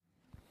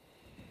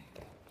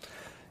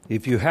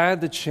If you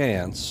had the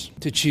chance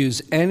to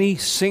choose any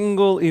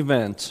single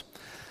event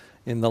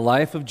in the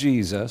life of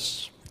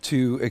Jesus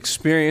to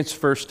experience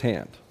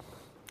firsthand,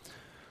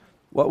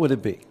 what would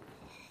it be?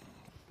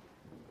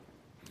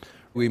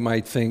 We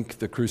might think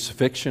the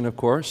crucifixion, of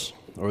course,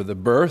 or the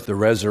birth, the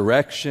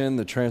resurrection,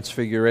 the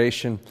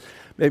transfiguration,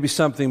 maybe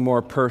something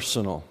more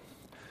personal.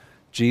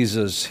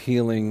 Jesus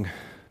healing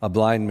a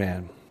blind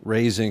man,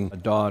 raising a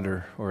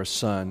daughter or a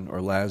son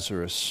or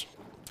Lazarus.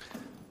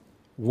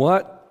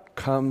 What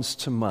comes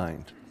to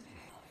mind?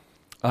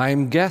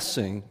 I'm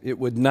guessing it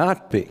would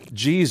not be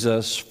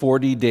Jesus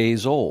 40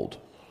 days old.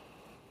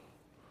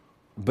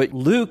 But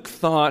Luke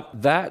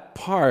thought that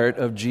part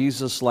of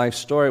Jesus' life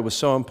story was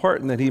so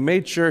important that he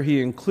made sure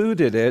he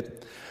included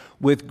it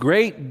with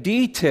great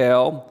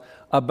detail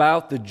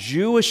about the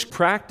Jewish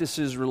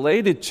practices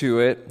related to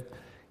it,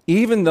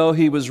 even though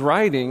he was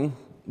writing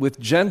with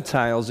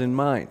Gentiles in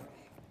mind.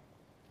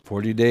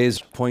 40 days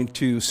point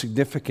to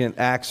significant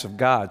acts of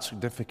God,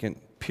 significant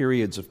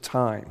periods of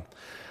time.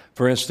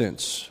 For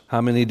instance,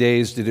 how many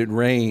days did it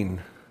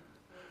rain?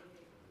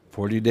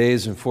 40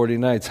 days and 40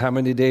 nights. How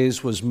many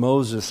days was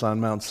Moses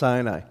on Mount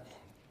Sinai?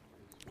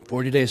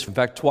 40 days, in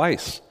fact,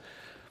 twice.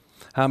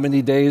 How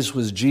many days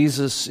was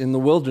Jesus in the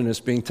wilderness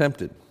being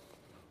tempted?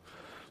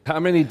 How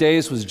many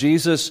days was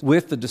Jesus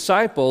with the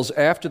disciples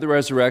after the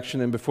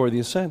resurrection and before the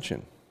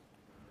ascension?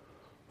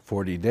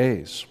 40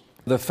 days.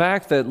 The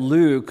fact that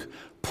Luke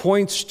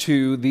points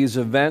to these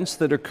events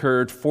that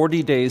occurred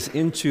 40 days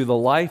into the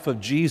life of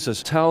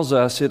Jesus tells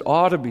us it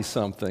ought to be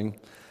something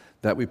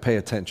that we pay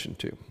attention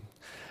to.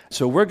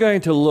 So we're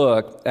going to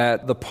look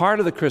at the part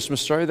of the Christmas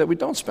story that we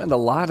don't spend a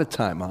lot of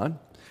time on.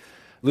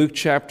 Luke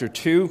chapter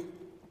 2,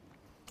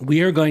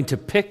 we are going to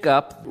pick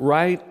up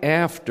right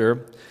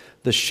after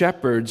the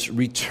shepherds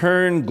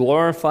return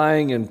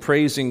glorifying and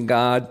praising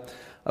God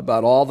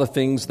about all the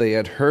things they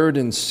had heard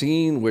and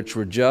seen, which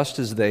were just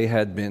as they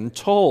had been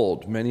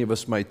told. Many of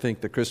us might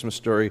think the Christmas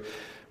story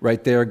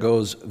right there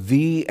goes,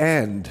 the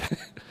end.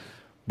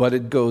 But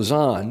it goes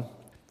on.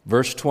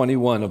 Verse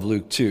 21 of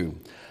Luke 2.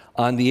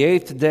 On the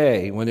 8th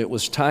day, when it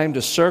was time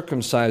to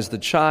circumcise the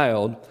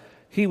child,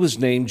 he was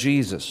named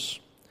Jesus,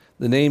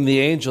 the name the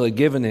angel had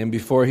given him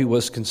before he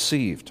was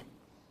conceived.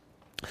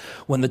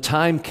 When the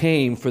time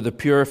came for the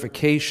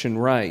purification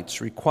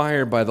rites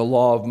required by the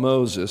law of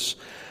Moses,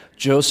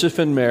 Joseph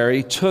and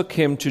Mary took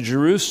him to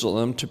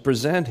Jerusalem to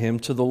present him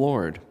to the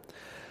Lord.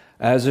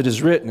 As it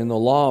is written in the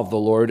law of the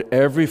Lord,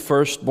 every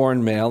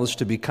firstborn male is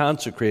to be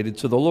consecrated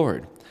to the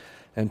Lord,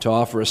 and to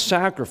offer a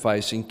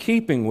sacrifice in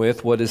keeping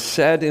with what is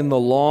said in the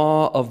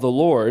law of the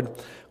Lord,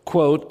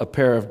 quote, a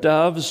pair of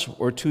doves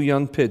or 2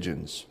 young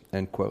pigeons,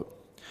 end quote.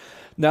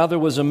 Now there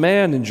was a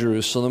man in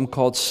Jerusalem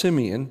called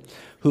Simeon,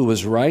 who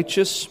was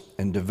righteous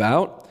and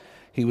devout.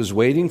 He was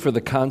waiting for the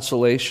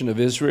consolation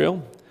of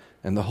Israel,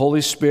 and the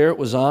Holy Spirit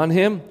was on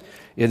him.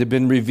 It had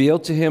been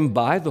revealed to him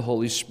by the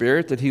Holy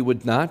Spirit that he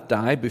would not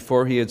die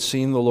before he had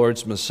seen the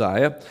Lord's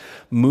Messiah.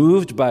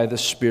 Moved by the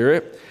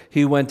Spirit,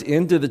 he went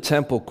into the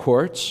temple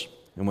courts,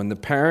 and when the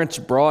parents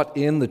brought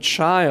in the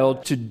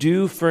child to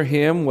do for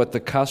him what the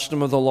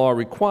custom of the law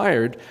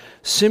required,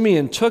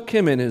 Simeon took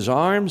him in his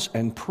arms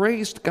and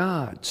praised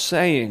God,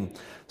 saying,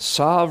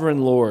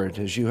 Sovereign Lord,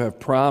 as you have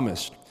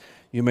promised,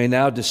 you may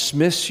now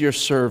dismiss your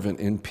servant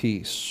in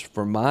peace,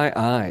 for my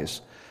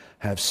eyes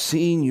have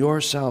seen your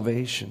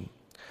salvation,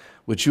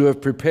 which you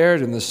have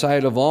prepared in the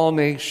sight of all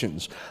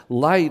nations,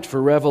 light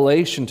for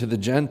revelation to the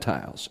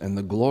Gentiles, and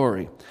the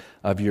glory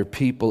of your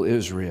people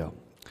Israel.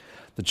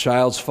 The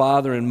child's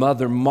father and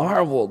mother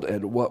marveled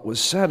at what was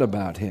said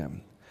about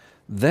him.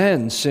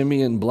 Then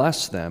Simeon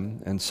blessed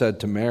them and said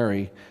to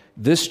Mary,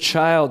 This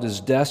child is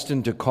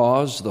destined to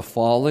cause the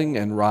falling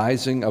and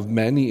rising of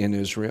many in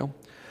Israel,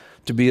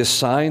 to be a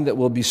sign that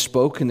will be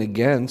spoken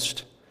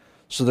against,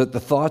 so that the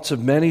thoughts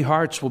of many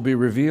hearts will be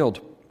revealed,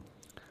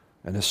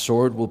 and a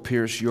sword will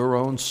pierce your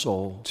own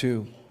soul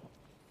too.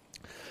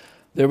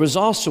 There was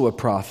also a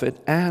prophet,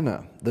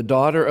 Anna, the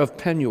daughter of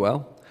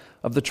Penuel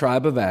of the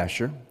tribe of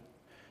Asher.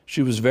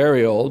 She was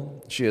very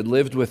old. She had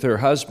lived with her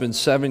husband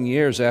 7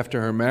 years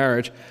after her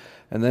marriage,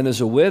 and then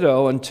as a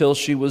widow until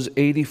she was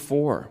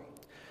 84.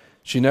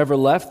 She never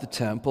left the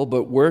temple,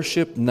 but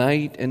worshiped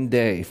night and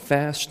day,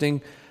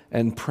 fasting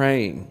and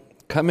praying.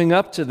 Coming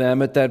up to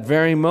them at that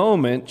very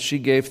moment, she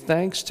gave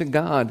thanks to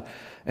God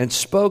and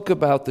spoke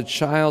about the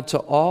child to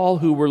all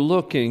who were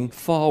looking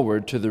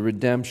forward to the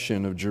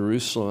redemption of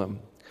Jerusalem.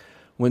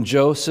 When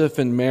Joseph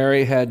and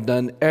Mary had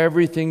done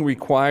everything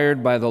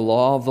required by the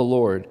law of the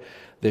Lord,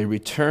 they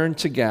returned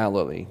to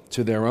Galilee,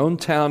 to their own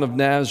town of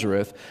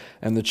Nazareth,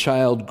 and the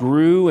child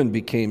grew and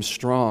became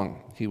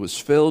strong. He was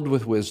filled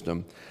with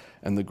wisdom,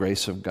 and the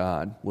grace of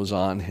God was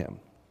on him.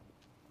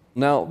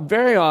 Now,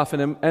 very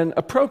often, and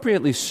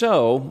appropriately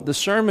so, the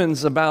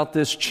sermons about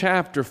this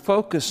chapter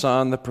focus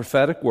on the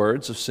prophetic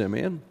words of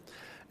Simeon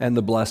and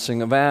the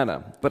blessing of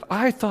Anna. But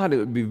I thought it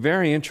would be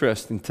very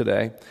interesting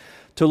today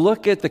to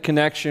look at the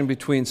connection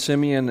between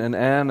Simeon and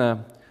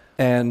Anna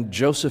and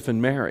Joseph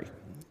and Mary.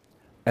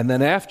 And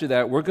then after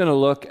that, we're going to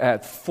look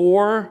at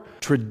 4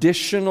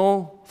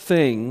 traditional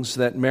things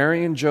that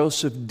Mary and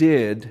Joseph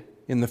did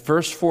in the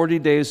first 40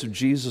 days of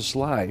Jesus'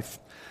 life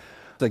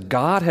that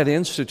God had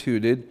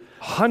instituted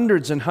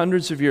hundreds and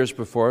hundreds of years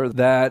before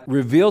that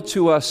reveal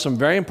to us some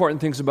very important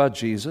things about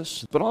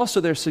Jesus, but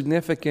also their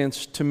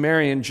significance to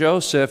Mary and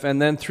Joseph,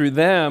 and then through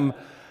them,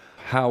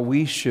 how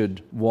we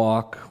should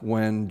walk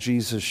when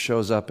Jesus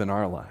shows up in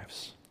our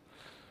lives.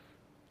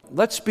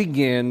 Let's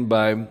begin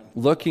by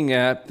looking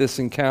at this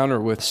encounter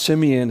with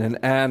Simeon and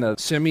Anna.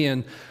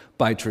 Simeon,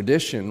 by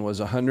tradition, was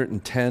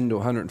 110 to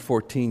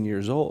 114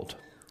 years old.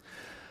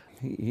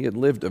 He had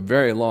lived a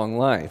very long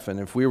life, and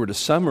if we were to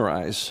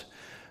summarize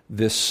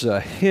this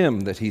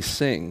hymn that he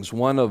sings,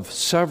 one of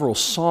several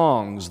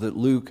songs that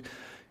Luke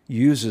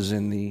uses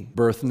in the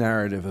birth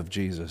narrative of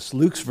Jesus.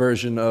 Luke's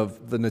version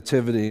of the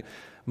Nativity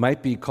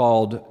might be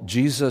called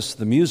Jesus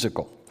the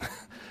Musical.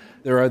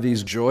 There are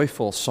these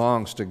joyful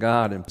songs to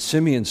God, and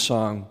Simeon's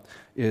song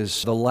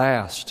is the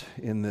last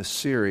in this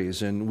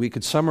series, and we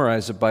could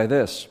summarize it by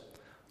this: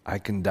 I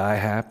can die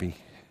happy.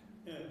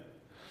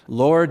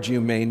 Lord,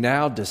 you may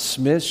now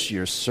dismiss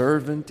your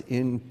servant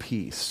in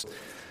peace.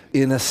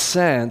 In a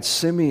sense,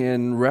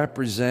 Simeon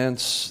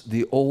represents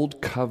the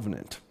old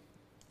covenant,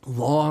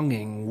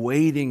 longing,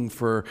 waiting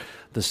for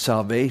the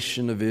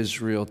salvation of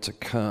Israel to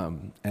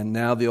come. And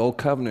now the old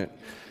covenant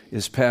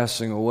is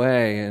passing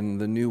away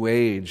and the new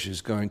age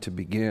is going to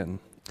begin.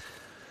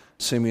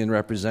 Simeon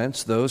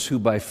represents those who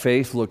by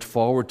faith looked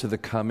forward to the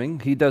coming.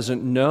 He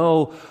doesn't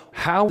know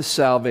how the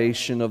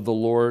salvation of the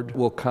Lord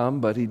will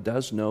come, but he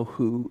does know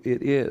who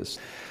it is.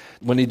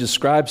 When he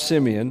describes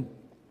Simeon,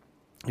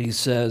 he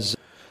says,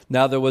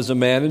 now there was a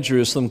man in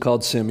Jerusalem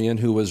called Simeon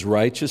who was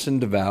righteous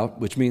and devout,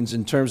 which means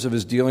in terms of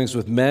his dealings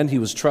with men, he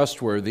was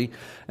trustworthy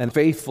and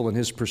faithful in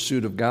his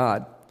pursuit of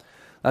God.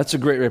 That's a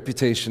great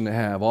reputation to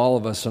have. All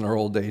of us in our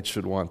old age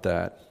should want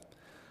that.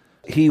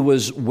 He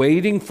was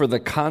waiting for the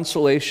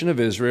consolation of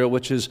Israel,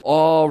 which is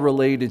all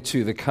related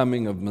to the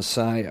coming of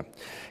Messiah.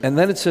 And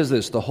then it says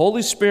this: the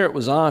Holy Spirit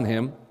was on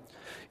him.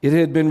 It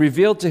had been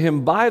revealed to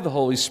him by the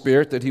Holy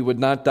Spirit that he would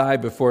not die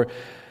before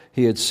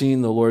he had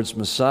seen the Lord's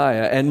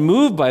Messiah. And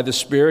moved by the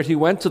Spirit, he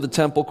went to the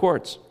temple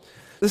courts.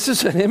 This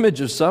is an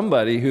image of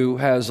somebody who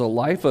has a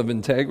life of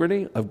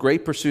integrity, of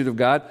great pursuit of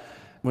God.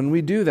 When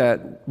we do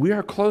that, we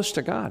are close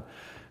to God.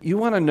 You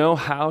want to know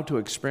how to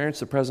experience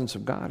the presence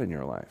of God in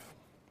your life?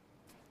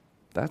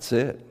 That's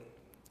it.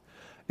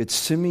 It's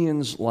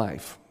Simeon's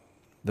life,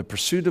 the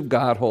pursuit of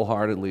God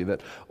wholeheartedly that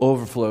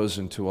overflows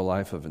into a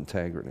life of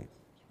integrity.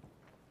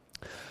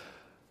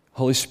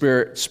 Holy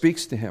Spirit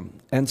speaks to him,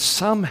 and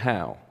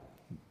somehow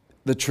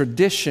the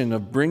tradition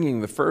of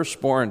bringing the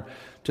firstborn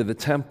to the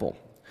temple,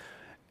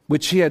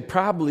 which he had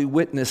probably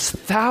witnessed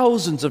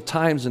thousands of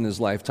times in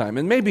his lifetime,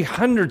 and maybe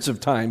hundreds of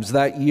times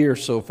that year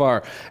so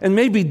far, and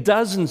maybe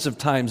dozens of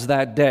times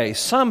that day,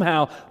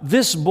 somehow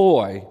this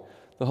boy,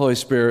 the Holy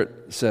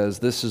Spirit says,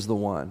 this is the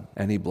one,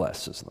 and he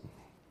blesses them.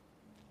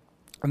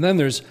 And then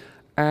there's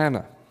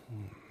Anna.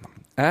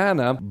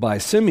 Anna, by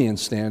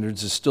Simeon's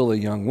standards, is still a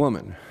young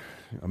woman,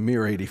 a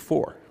mere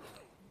 84.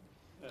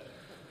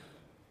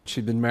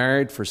 She'd been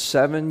married for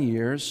 7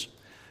 years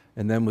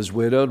and then was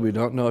widowed. We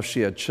don't know if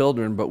she had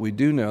children, but we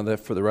do know that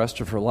for the rest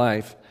of her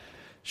life,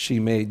 she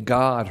made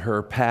God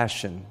her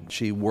passion.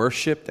 She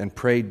worshiped and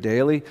prayed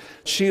daily.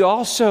 She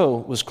also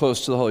was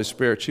close to the Holy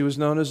Spirit. She was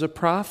known as a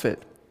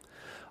prophet.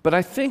 But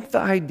I think the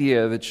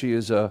idea that she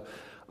is a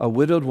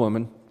widowed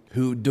woman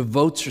who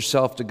devotes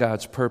herself to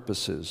God's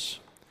purposes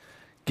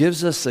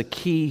gives us a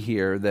key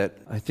here that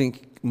I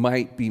think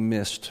might be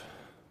missed.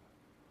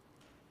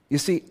 You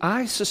see,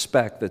 I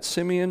suspect that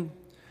Simeon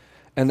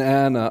and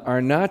Anna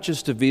are not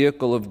just a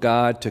vehicle of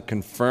God to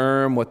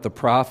confirm what the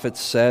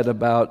prophets said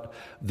about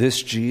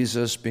this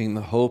Jesus being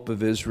the hope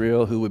of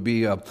Israel, who would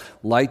be a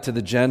light to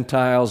the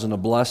Gentiles and a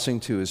blessing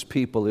to his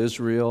people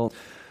Israel.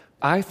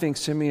 I think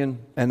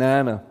Simeon and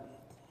Anna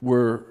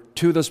were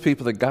two of those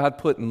people that God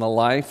put in the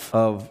life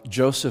of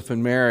Joseph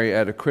and Mary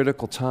at a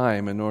critical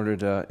time in order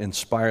to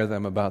inspire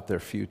them about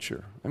their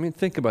future. I mean,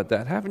 think about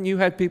that. Haven't you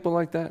had people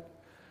like that?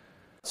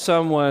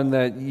 Someone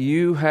that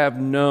you have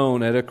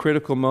known at a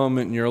critical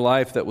moment in your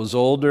life that was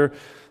older,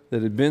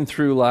 that had been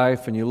through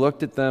life, and you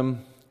looked at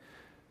them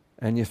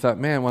and you thought,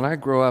 man, when I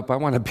grow up, I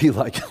want to be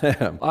like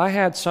them. I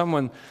had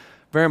someone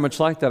very much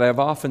like that. I've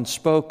often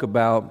spoke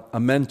about a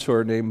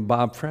mentor named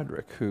Bob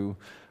Frederick, who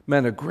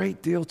meant a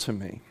great deal to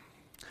me,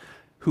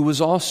 who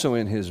was also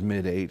in his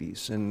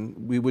mid-80s,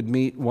 and we would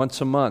meet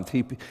once a month.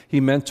 He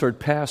mentored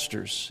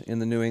pastors in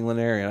the New England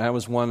area, and I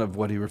was one of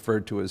what he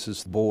referred to as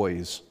his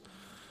boys.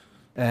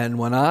 And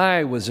when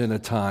I was in a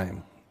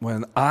time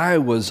when I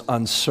was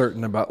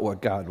uncertain about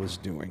what God was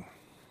doing,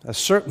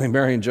 certainly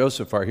Mary and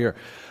Joseph are here.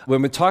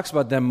 When it talks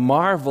about them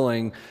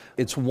marveling,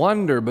 it's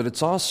wonder, but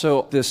it's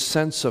also this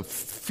sense of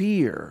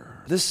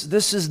fear.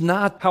 This is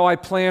not how I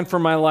planned for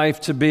my life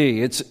to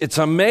be. It's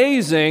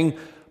amazing,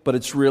 but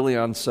it's really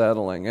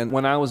unsettling. And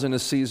when I was in a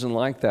season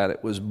like that,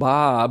 it was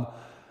Bob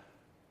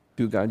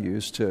who God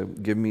used to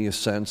give me a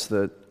sense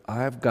that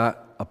I've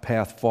got a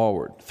path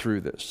forward through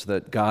this,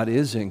 that God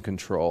is in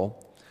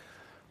control,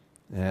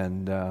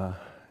 and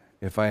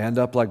If I end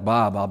up like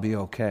Bob, I'll be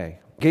okay.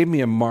 Gave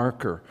me a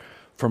marker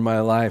for my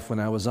life when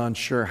I was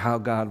unsure how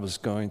God was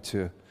going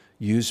to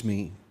use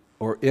me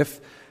or if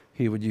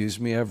He would use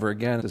me ever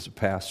again as a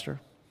pastor.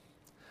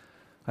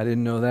 I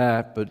didn't know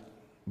that, but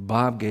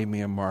Bob gave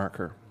me a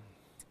marker.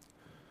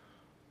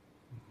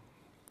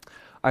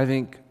 I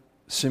think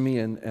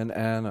Simeon and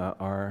Anna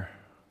are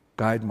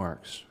guide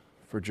marks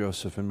for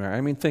Joseph and Mary.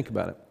 I mean, think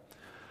about it.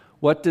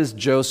 What does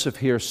Joseph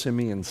hear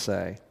Simeon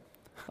say?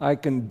 I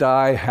can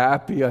die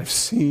happy I've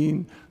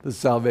seen the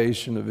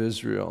salvation of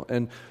Israel.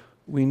 And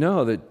we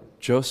know that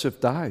Joseph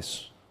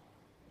dies.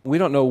 We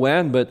don't know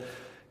when, but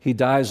he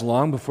dies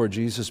long before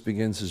Jesus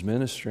begins his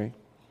ministry.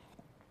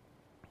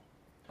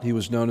 He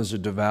was known as a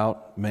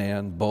devout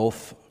man,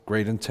 both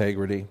great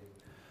integrity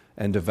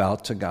and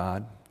devout to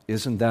God.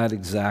 Isn't that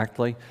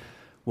exactly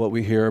what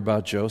we hear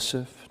about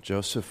Joseph?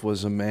 Joseph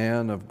was a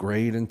man of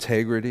great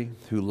integrity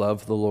who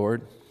loved the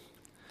Lord.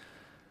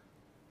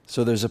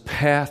 So there's a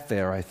path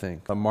there, I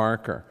think, a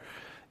marker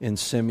in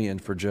Simeon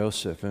for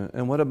Joseph.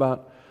 And what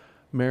about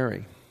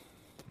Mary?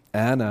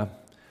 Anna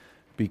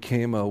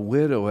became a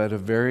widow at a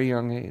very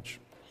young age.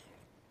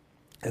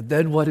 And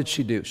then what did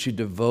she do? She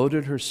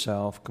devoted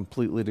herself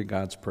completely to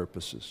God's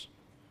purposes.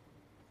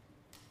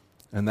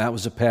 And that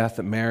was a path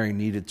that Mary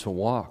needed to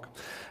walk,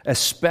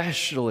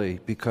 especially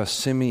because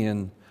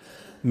Simeon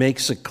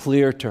makes it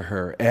clear to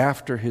her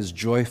after his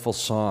joyful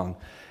song.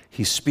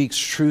 He speaks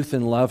truth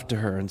and love to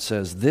her and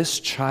says, this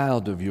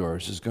child of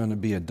yours is going to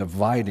be a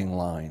dividing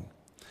line.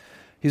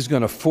 He's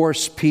going to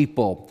force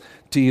people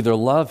to either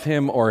love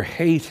him or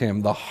hate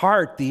him. The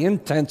heart, the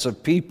intents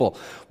of people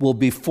will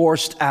be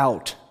forced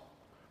out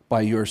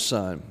by your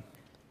son.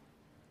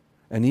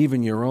 And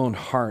even your own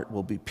heart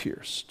will be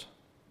pierced.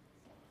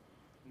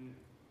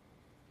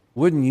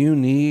 Wouldn't you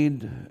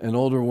need an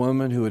older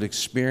woman who had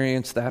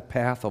experienced that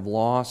path of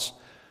loss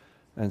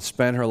and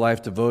spent her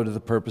life devoted to the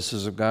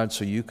purposes of God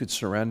so you could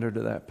surrender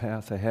to that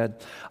path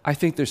ahead? I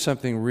think there's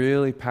something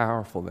really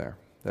powerful there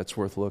that's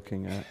worth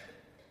looking at.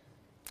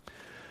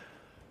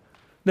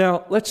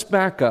 Now, let's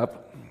back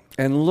up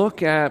and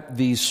look at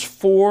these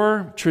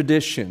 4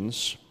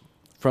 traditions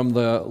from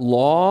the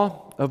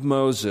law of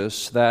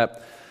Moses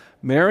that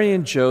Mary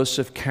and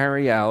Joseph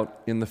carry out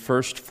in the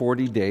first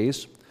 40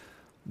 days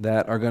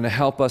that are going to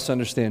help us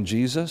understand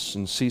Jesus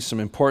and see some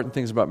important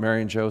things about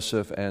Mary and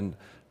Joseph and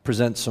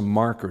present some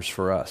markers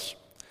for us.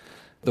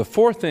 The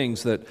 4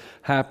 things that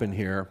happen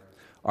here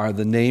are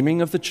the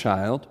naming of the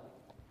child,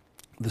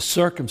 the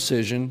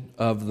circumcision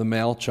of the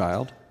male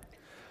child,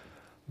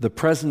 the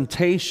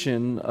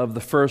presentation of the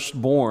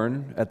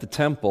firstborn at the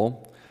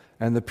temple,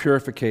 and the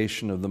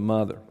purification of the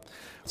mother.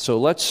 So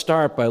let's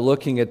start by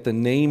looking at the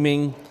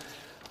naming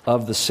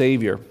of the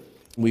Savior.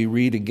 We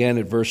read again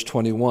at verse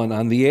 21,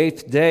 on the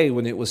 8th day,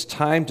 when it was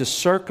time to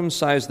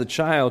circumcise the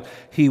child,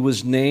 he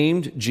was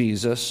named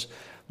Jesus,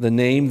 the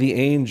name the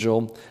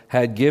angel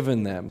had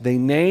given them. They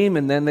name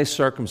and then they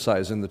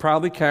circumcise, and they're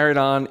probably carried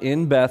on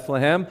in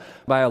Bethlehem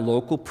by a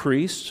local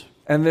priest.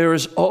 And there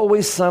is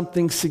always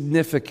something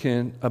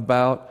significant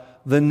about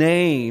the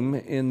name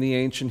in the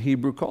ancient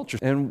Hebrew culture.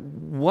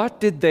 And what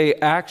did they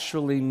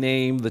actually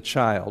name the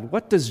child?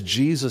 What does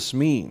Jesus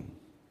mean?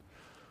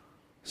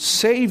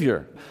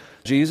 Savior.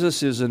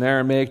 Jesus is an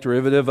Aramaic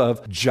derivative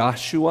of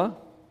Joshua.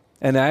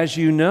 And as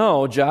you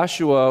know,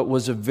 Joshua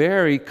was a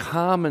very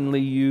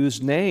commonly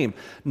used name,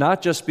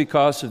 not just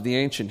because of the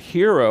ancient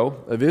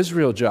hero of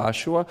Israel,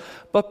 Joshua,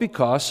 but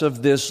because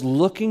of this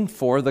looking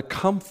for the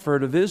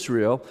comfort of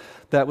Israel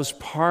that was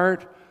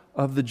part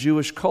of the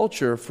Jewish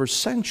culture for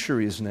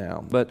centuries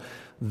now. But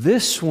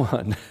this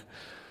one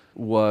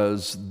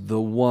was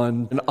the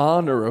one in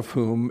honor of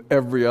whom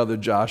every other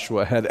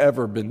Joshua had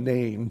ever been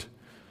named,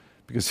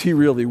 because he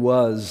really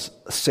was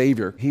a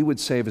Savior. He would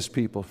save his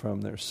people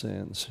from their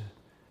sins.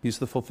 He's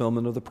the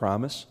fulfillment of the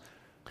promise.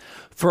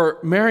 For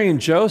Mary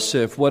and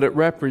Joseph, what it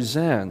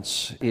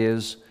represents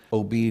is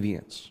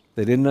obedience.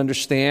 They didn't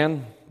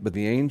understand, but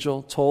the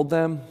angel told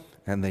them,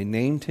 and they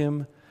named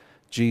him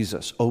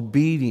Jesus.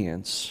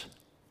 Obedience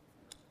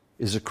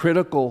is a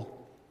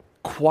critical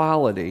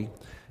quality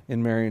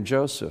in Mary and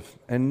Joseph,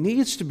 and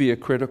needs to be a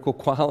critical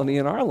quality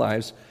in our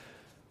lives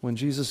when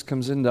Jesus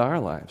comes into our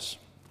lives.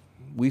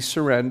 We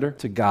surrender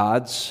to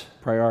God's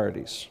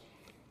priorities.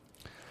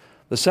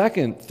 The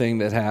second thing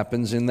that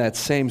happens in that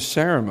same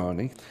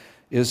ceremony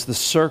is the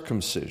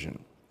circumcision.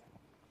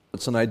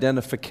 It's an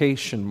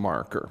identification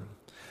marker.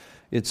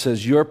 It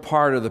says, you're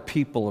part of the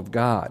people of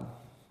God.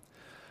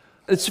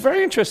 It's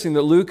very interesting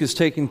that Luke is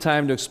taking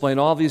time to explain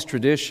all these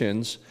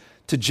traditions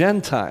to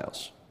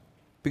Gentiles,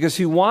 because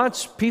he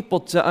wants people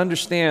to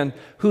understand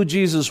who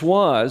Jesus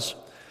was,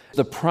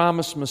 the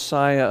promised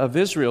Messiah of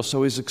Israel.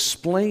 So he's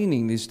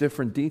explaining these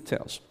different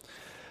details.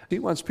 He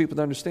wants people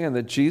to understand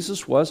that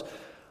Jesus was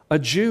a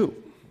Jew.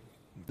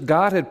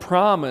 God had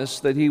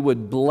promised that he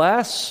would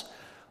bless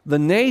the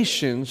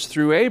nations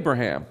through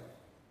Abraham,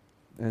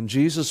 and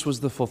Jesus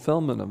was the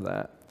fulfillment of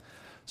that.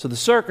 So the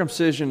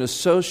circumcision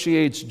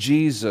associates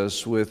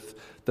Jesus with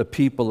the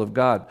people of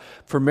God.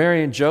 For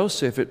Mary and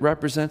Joseph, it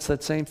represents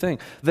that same thing.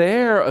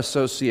 Their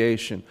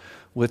association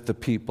with the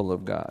people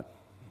of God.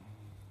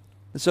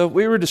 And so if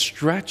we were to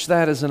stretch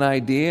that as an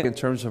idea in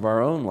terms of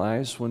our own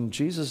lives, when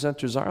Jesus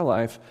enters our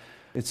life,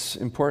 it's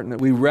important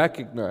that we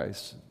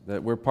recognize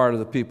that we're part of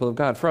the people of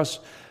God. For us,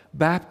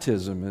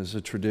 baptism is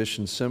a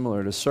tradition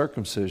similar to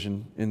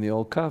circumcision in the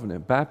Old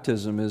Covenant.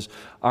 Baptism is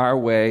our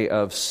way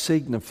of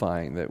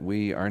signifying that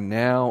we are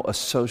now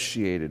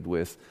associated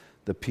with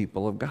the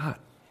people of God.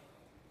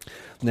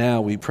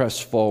 Now we press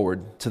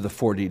forward to the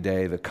 40th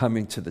day, the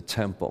coming to the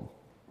temple.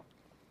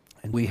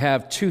 And we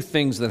have two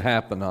things that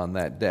happen on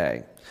that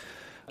day.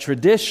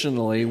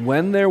 Traditionally,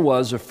 when there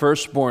was a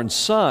firstborn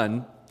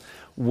son,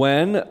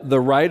 when the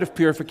rite of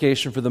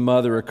purification for the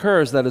mother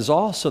occurs, that is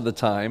also the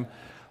time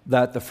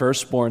that the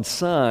firstborn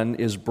son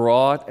is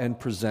brought and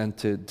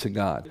presented to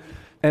God.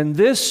 And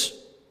this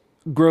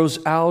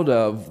grows out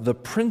of the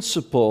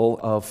principle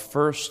of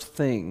first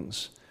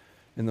things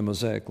in the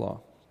Mosaic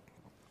Law.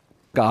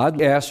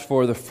 God asked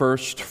for the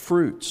first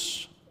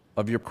fruits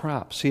of your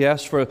crops. He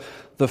asked for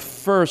the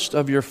first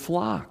of your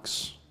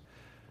flocks,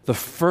 the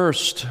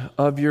first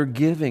of your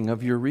giving,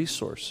 of your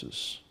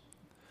resources,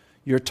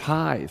 your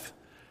tithe.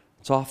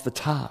 It's off the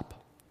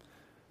top.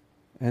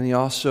 And he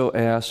also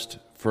asked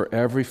for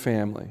every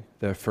family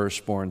their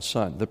firstborn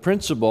son. The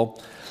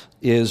principle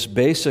is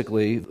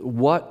basically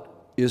what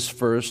is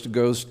first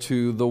goes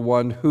to the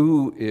one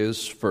who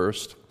is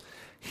first.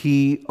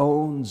 He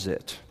owns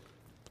it.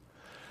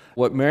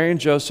 What Mary and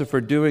Joseph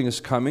are doing is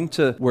coming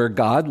to where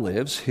God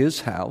lives,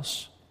 his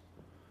house,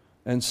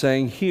 and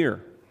saying,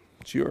 here,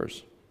 it's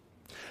yours.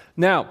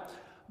 Now,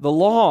 the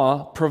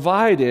law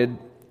provided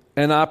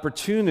an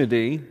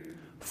opportunity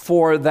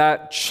for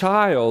that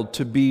child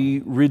to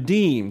be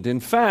redeemed. In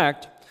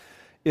fact,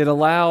 it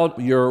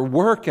allowed your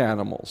work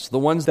animals, the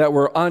ones that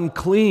were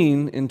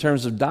unclean in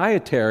terms of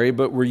dietary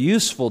but were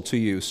useful to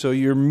you, so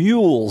your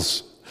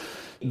mules,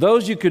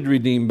 those you could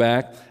redeem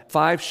back.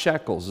 5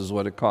 shekels is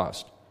what it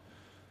cost.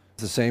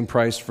 It's the same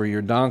price for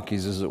your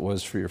donkeys as it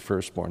was for your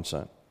firstborn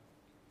son.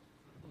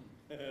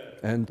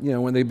 And,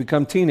 when they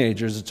become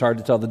teenagers, it's hard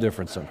to tell the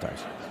difference sometimes.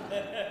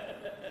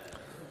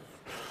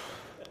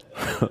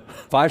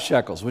 5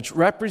 shekels, which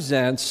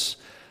represents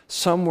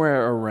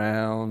somewhere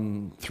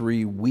around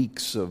 3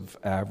 weeks of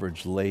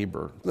average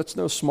labor. That's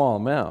no small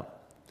amount.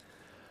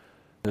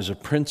 There's a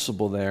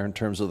principle there in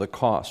terms of the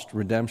cost.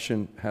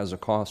 Redemption has a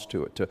cost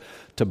to it,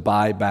 to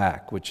buy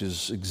back, which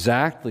is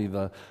exactly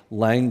the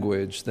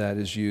language that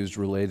is used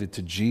related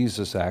to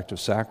Jesus' act of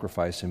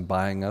sacrifice in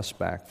buying us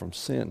back from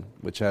sin,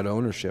 which had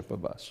ownership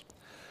of us.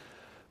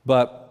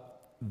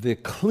 But the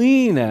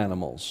clean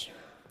animals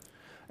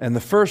and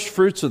the first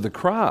fruits of the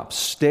crop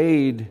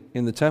stayed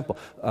in the temple.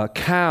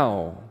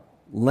 Cow,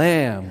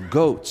 lamb,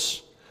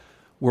 goats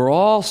were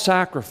all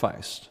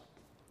sacrificed.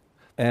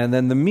 And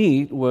then the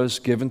meat was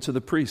given to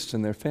the priests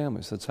and their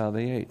families. That's how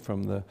they ate,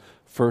 from the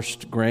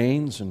first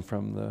grains and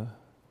from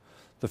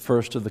the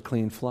first of the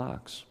clean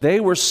flocks. They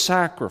were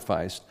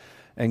sacrificed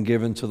and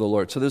given to the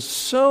Lord. So there's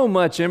so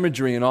much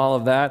imagery in all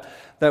of that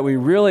we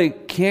really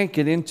can't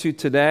get into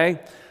today.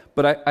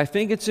 But I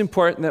think it's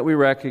important that we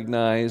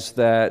recognize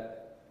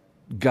that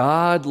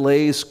God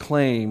lays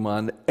claim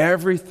on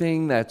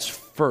everything that's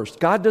first.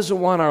 God doesn't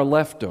want our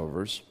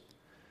leftovers.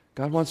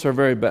 God wants our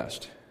very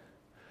best.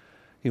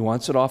 He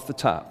wants it off the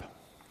top.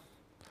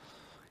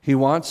 He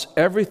wants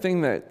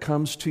everything that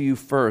comes to you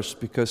first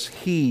because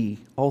He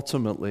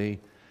ultimately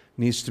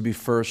needs to be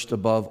first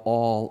above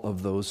all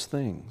of those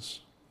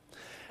things.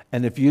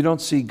 And if you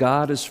don't see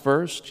God as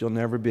first, you'll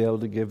never be able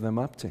to give them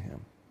up to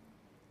Him.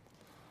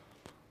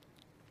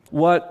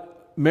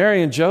 What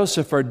Mary and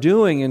Joseph are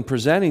doing in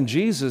presenting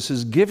Jesus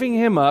is giving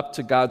Him up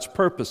to God's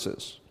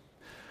purposes.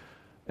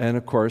 And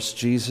of course,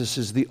 Jesus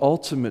is the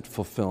ultimate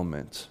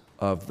fulfillment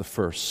of the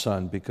first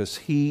son because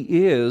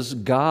He is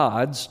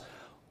God's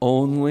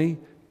only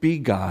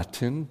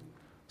begotten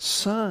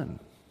Son.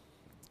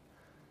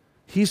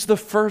 He's the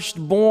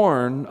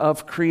firstborn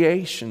of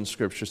creation,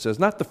 Scripture says.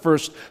 Not the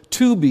first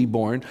to be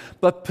born,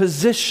 but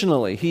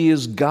positionally. He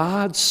is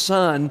God's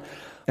Son,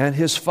 and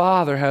His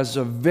Father has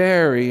a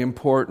very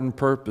important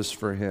purpose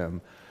for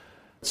Him.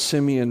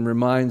 Simeon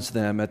reminds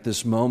them at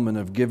this moment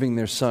of giving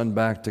their son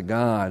back to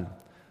God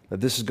that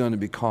this is going to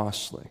be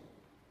costly.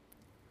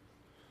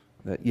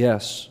 That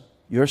yes,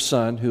 your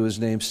son, who is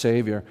named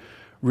Savior,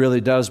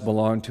 really does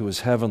belong to his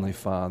heavenly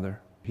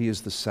Father. He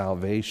is the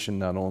salvation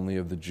not only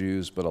of the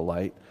Jews, but a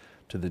light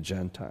to the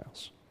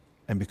Gentiles.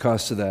 And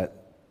because of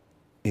that,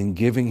 in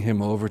giving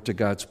Him over to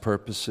God's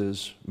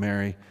purposes,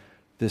 Mary,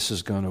 this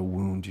is going to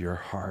wound your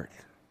heart.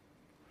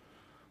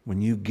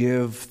 When you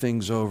give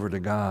things over to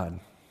God,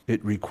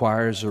 it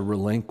requires a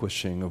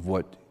relinquishing of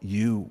what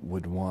you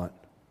would want.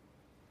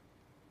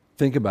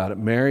 Think about it.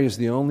 Mary is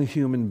the only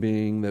human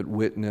being that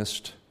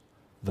witnessed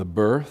the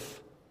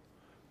birth,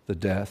 the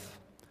death,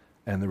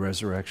 and the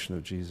resurrection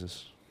of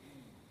Jesus.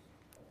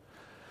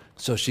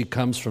 So she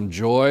comes from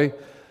joy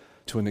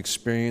to an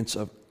experience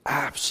of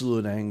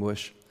absolute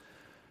anguish,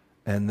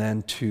 and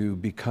then to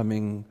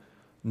becoming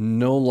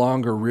no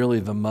longer really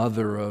the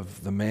mother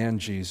of the man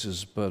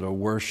Jesus, but a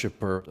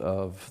worshiper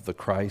of the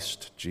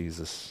Christ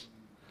Jesus.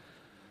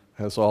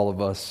 as all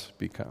of us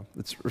become.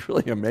 It's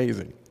really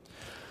amazing.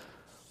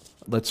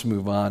 Let's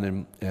move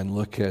on and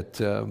look at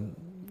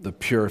the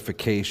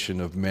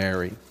purification of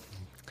Mary.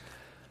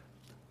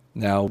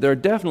 Now, there are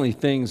definitely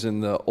things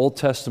in the Old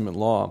Testament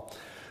law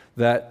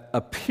that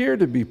appear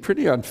to be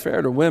pretty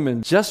unfair to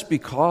women just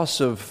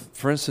because of,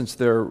 for instance,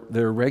 their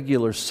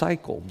regular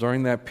cycle.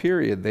 During that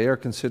period, they are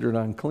considered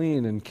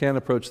unclean and can't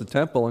approach the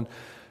temple and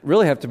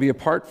really have to be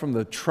apart from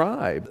the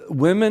tribe.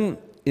 Women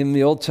in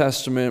the Old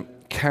Testament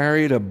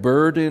carried a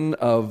burden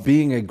of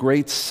being a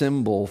great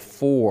symbol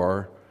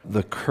for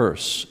the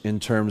curse in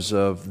terms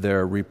of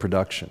their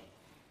reproduction.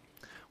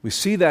 We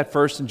see that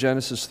first in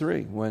Genesis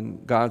 3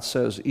 when God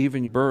says,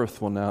 even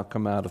birth will now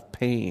come out of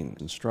pain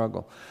and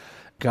struggle.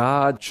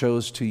 God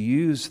chose to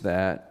use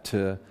that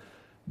to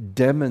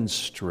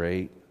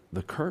demonstrate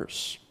the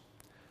curse.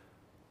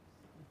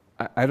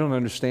 I don't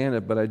understand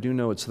it, but I do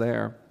know it's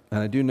there. And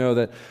I do know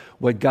that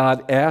what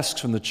God asks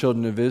from the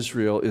children of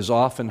Israel is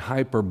often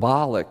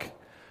hyperbolic.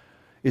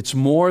 It's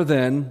more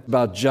than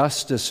about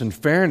justice and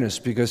fairness,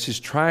 because he's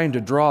trying to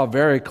draw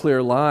very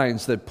clear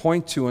lines that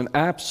point to an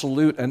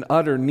absolute and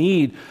utter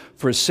need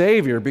for a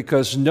Savior,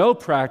 because no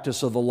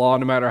practice of the law,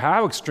 no matter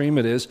how extreme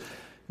it is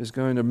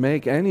going to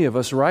make any of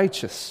us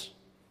righteous.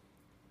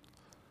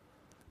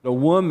 A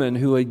woman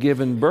who had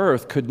given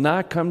birth could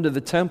not come to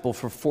the temple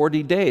for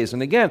 40 days.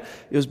 And again,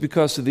 it was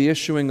because of the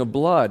issuing of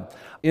blood.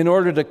 In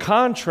order to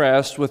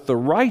contrast with the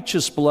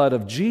righteous blood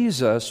of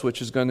Jesus,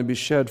 which is going to be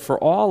shed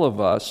for all of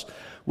us,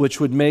 which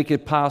would make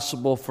it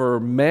possible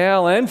for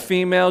male and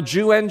female,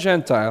 Jew and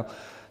Gentile,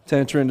 to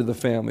enter into the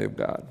family of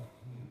God.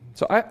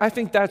 So I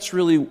think that's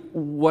really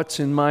what's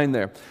in mind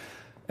there.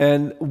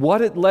 And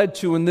what it led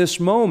to in this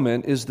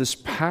moment is this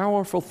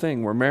powerful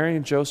thing where Mary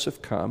and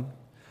Joseph come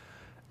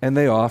and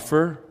they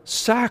offer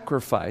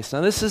sacrifice.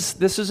 Now this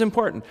is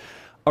important.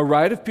 A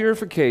rite of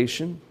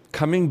purification,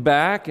 coming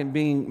back and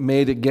being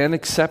made again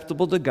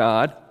acceptable to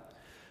God,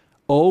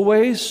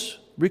 always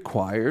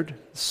required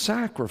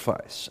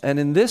sacrifice. And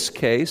in this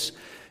case,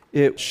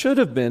 it should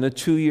have been a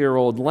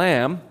 2-year-old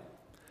lamb,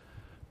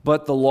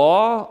 but the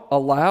law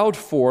allowed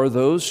for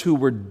those who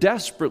were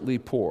desperately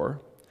poor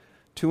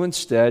to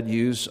instead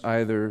use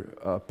either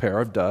a pair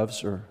of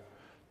doves or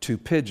 2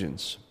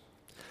 pigeons.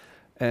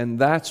 And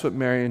that's what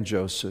Mary and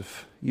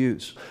Joseph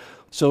used.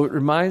 So it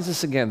reminds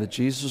us again that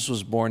Jesus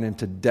was born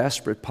into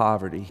desperate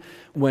poverty.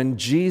 When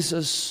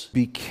Jesus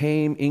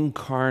became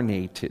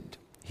incarnated,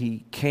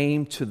 he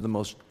came to the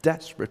most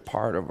desperate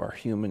part of our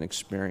human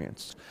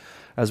experience.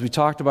 As we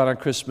talked about on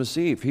Christmas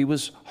Eve, he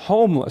was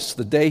homeless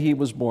the day he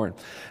was born.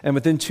 And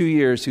within 2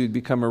 years, he would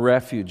become a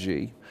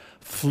refugee,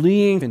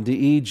 fleeing into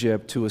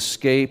Egypt to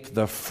escape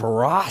the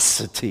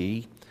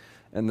ferocity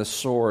and the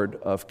sword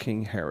of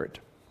King Herod.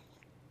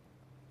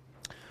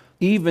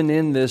 Even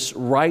in this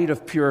rite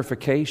of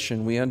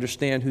purification, we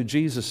understand who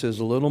Jesus is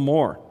a little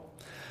more.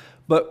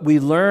 But we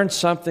learn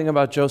something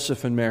about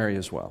Joseph and Mary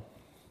as well.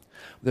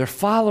 They're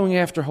following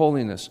after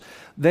holiness.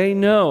 They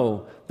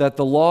know that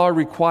the law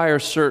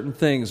requires certain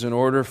things in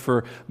order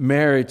for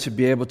Mary to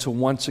be able to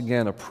once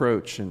again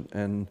approach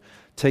and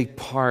take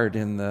part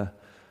in the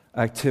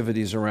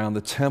activities around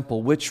the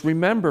temple, which,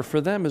 remember, for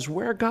them is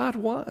where God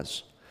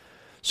was.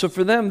 So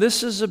for them,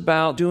 this is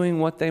about doing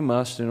what they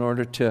must in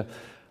order to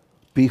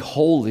be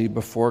holy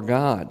before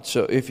God.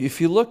 So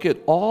if you look at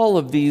all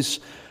of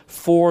these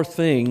 4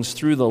 things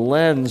through the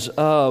lens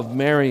of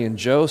Mary and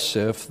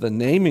Joseph, the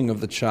naming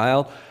of the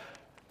child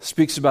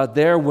speaks about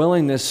their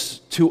willingness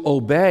to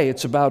obey.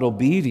 It's about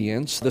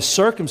obedience. The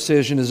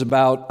circumcision is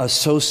about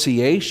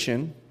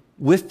association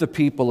with the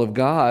people of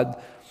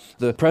God.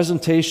 The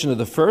presentation of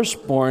the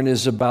firstborn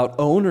is about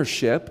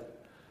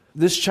ownership.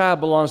 This child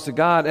belongs to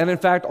God, and in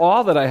fact,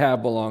 all that I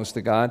have belongs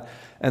to God.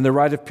 And the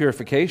rite of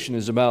purification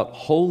is about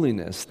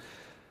holiness.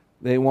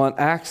 They want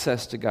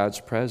access to God's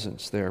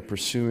presence. They are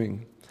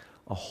pursuing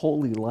a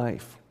holy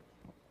life.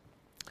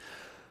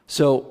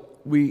 So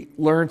we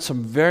learned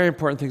some very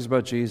important things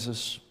about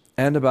Jesus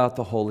and about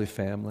the Holy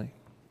Family.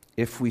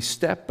 If we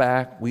step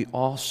back, we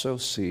also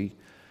see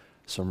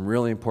some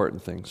really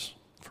important things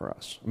for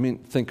us. I mean,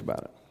 think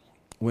about it.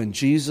 When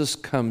Jesus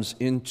comes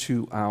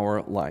into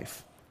our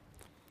life,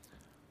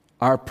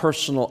 our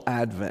personal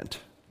advent,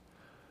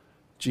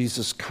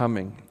 Jesus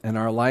coming, and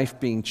our life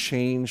being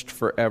changed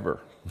forever.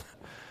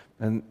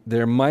 And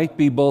there might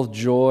be both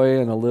joy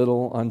and a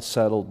little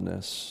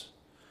unsettledness,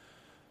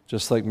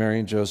 just like Mary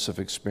and Joseph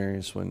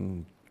experienced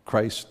when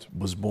Christ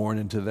was born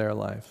into their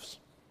lives.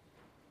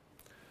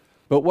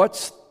 But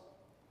what's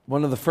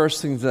one of the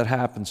first things that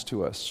happens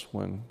to us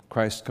when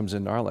Christ comes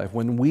into our life,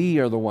 when we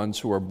are the ones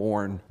who are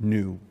born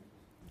new?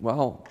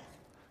 Well,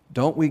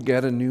 don't we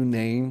get a new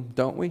name,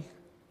 don't we?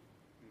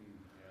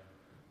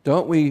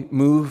 Don't we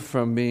move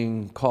from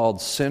being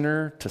called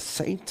sinner to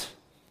saint?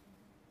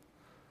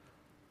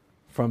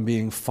 From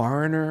being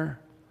foreigner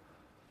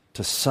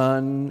to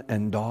son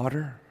and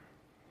daughter?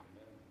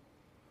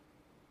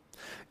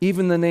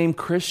 Even the name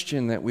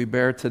Christian that we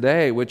bear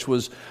today, which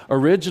was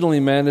originally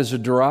meant as a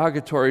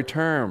derogatory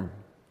term,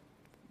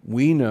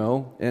 we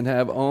know and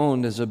have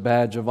owned as a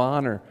badge of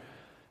honor.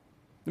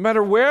 No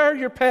matter where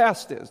your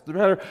past is, no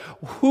matter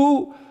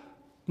who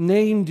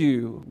named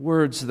you,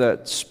 words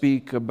that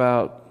speak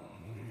about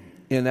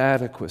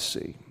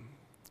inadequacy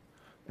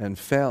and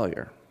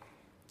failure,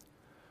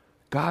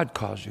 God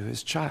calls you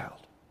his child.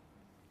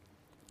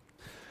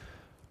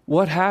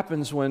 What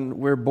happens when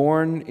we're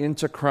born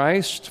into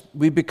Christ?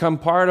 We become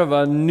part of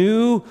a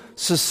new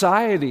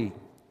society.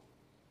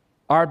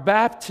 Our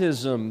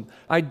baptism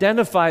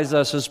identifies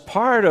us as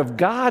part of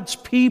God's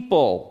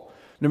people.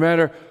 No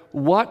matter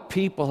what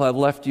people have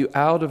left you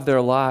out of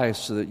their lives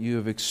so that you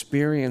have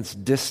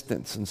experienced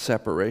distance and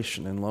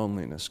separation and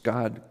loneliness,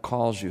 God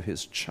calls you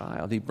his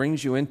child. He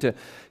brings you into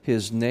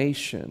his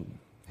nation,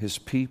 his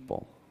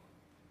people.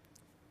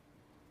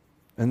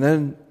 And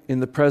then in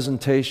the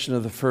presentation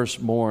of the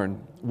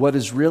firstborn, what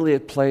is really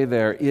at play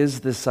there is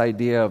this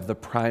idea of the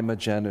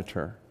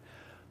primogeniture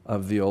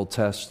of the Old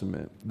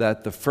Testament,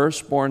 that the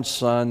firstborn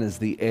son is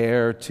the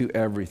heir to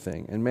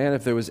everything. And man,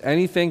 if there was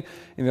anything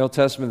in the Old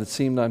Testament that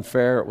seemed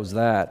unfair, it was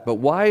that. But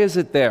why is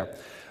it there?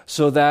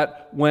 So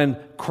that when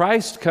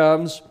Christ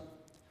comes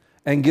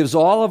and gives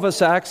all of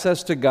us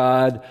access to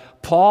God,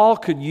 Paul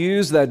could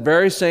use that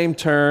very same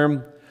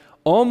term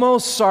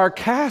almost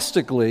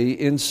sarcastically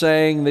in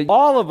saying that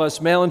all of us,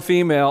 male and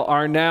female,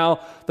 are now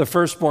the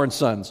firstborn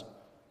sons.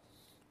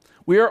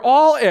 We are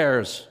all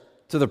heirs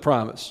to the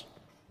promise.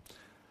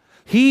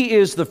 He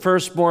is the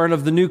firstborn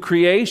of the new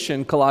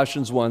creation,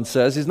 Colossians 1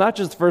 says. He's not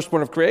just the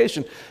firstborn of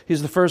creation,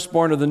 he's the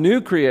firstborn of the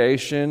new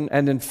creation,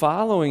 and in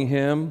following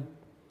him,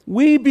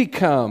 we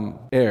become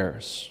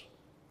heirs.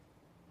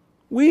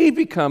 We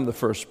become the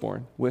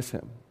firstborn with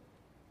him.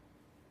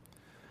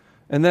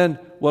 And then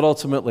what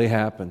ultimately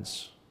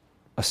happens?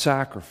 A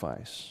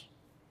sacrifice.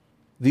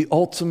 The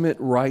ultimate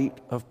rite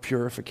of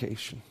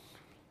purification.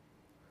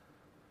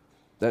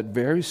 That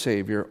very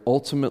Savior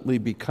ultimately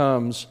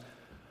becomes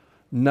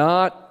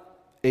not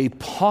a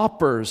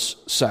pauper's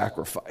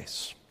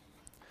sacrifice,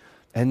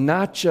 and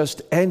not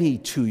just any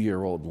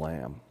 2-year-old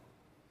lamb,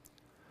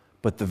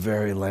 but the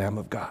very Lamb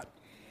of God.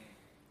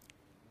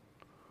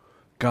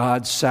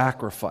 God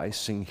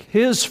sacrificing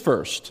his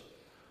first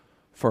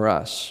for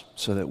us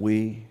so that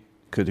we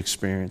could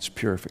experience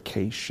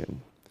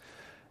purification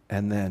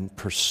and then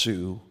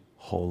pursue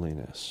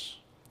holiness.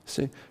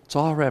 See, it's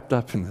all wrapped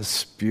up in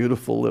this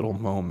beautiful little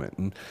moment.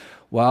 And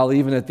while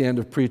even at the end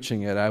of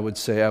preaching it, I would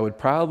say I would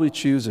probably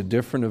choose a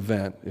different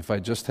event if I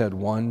just had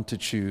one to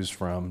choose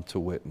from to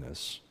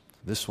witness.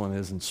 This one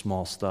isn't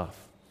small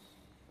stuff.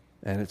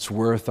 And it's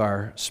worth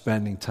our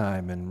spending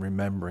time and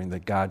remembering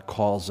that God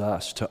calls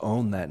us to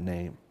own that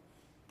name.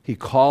 He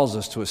calls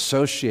us to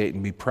associate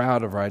and be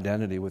proud of our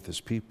identity with his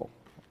people.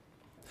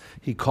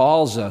 He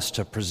calls us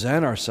to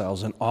present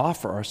ourselves and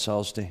offer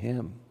ourselves to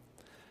him.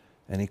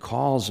 And he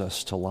calls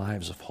us to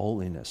lives of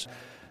holiness.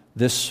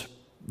 This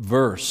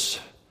verse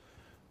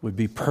would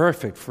be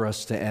perfect for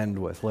us to end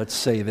with. Let's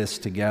say this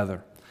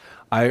together.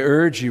 I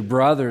urge you,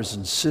 brothers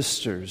and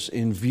sisters,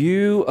 in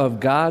view of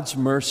God's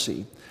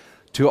mercy,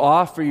 to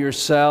offer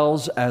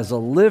yourselves as a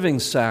living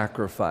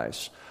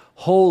sacrifice,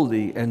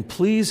 holy and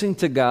pleasing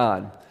to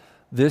God.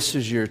 This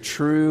is your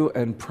true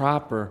and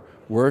proper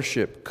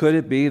worship. Could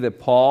it be that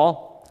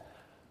Paul,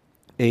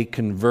 a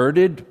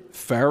converted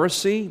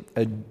Pharisee,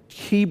 a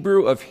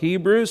Hebrew of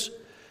Hebrews,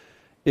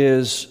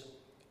 is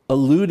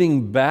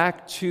alluding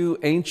back to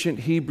ancient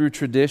Hebrew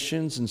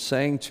traditions and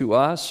saying to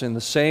us, in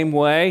the same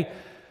way,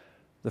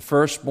 the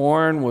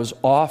firstborn was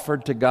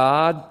offered to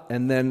God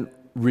and then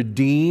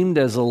redeemed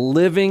as a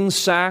living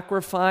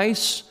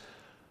sacrifice?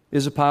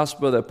 Is it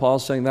possible that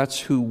Paul's saying that's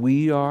who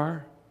we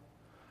are?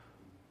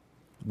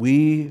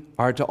 We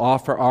are to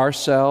offer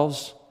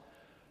ourselves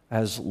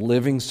as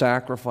living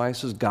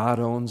sacrifices. God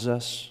owns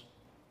us.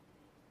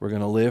 We're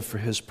going to live for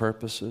his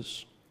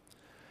purposes.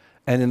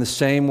 And in the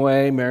same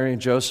way, Mary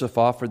and Joseph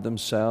offered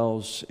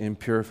themselves in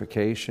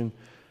purification,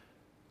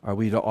 are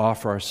we to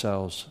offer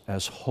ourselves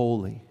as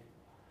holy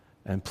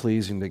and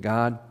pleasing to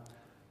God?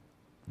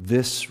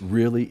 This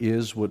really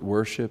is what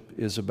worship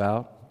is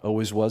about,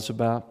 always was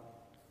about.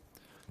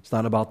 It's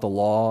not about the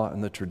law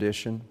and the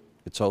tradition.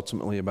 It's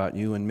ultimately about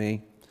you and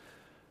me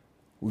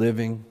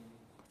living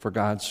for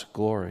God's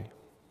glory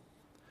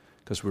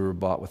because we were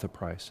bought with a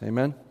price.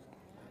 Amen?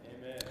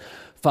 Amen.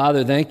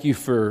 Father, thank you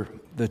for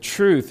the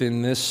truth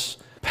in this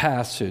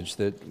passage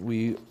that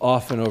we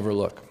often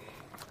overlook.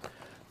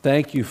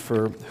 Thank you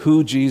for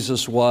who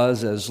Jesus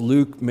was, as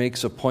Luke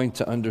makes a point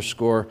to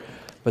underscore.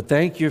 But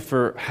thank you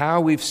for how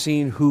we've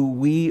seen who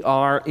we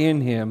are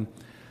in him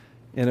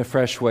in a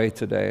fresh way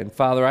today. And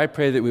Father, I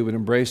pray that we would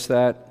embrace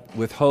that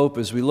with hope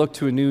as we look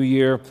to a new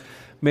year.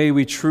 May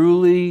we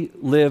truly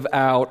live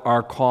out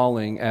our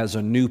calling as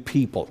a new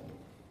people,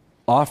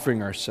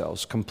 offering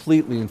ourselves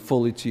completely and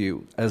fully to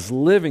you as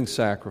living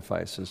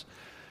sacrifices,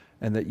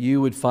 and that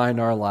you would find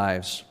our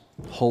lives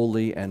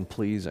holy and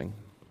pleasing.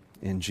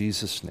 In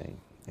Jesus' name,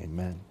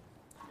 amen.